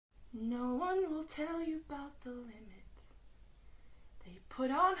No one will tell you about the limit they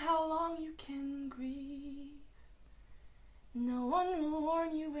put on how long you can grieve. No one will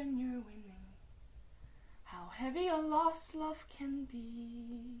warn you when you're winning how heavy a lost love can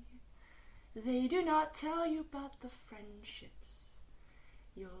be. They do not tell you about the friendships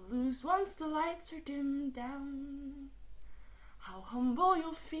you'll lose once the lights are dimmed down, how humble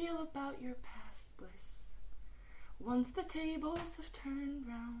you'll feel about your past bliss once the tables have turned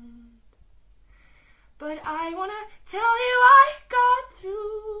round. But I wanna tell you I got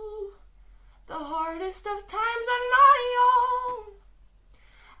through the hardest of times on my own.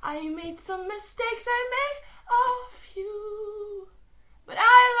 I made some mistakes, I made a few, but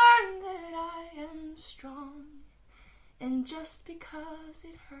I learned that I am strong, and just because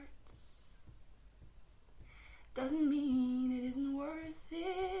it hurts doesn't mean it isn't worth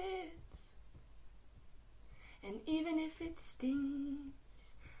it. And even if it stings,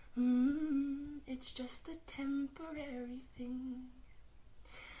 it's just a temporary thing.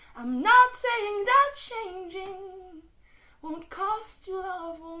 I'm not saying that changing won't cost you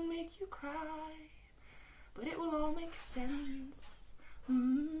love, won't make you cry, but it will all make sense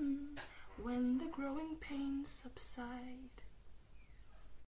when the growing pains subside.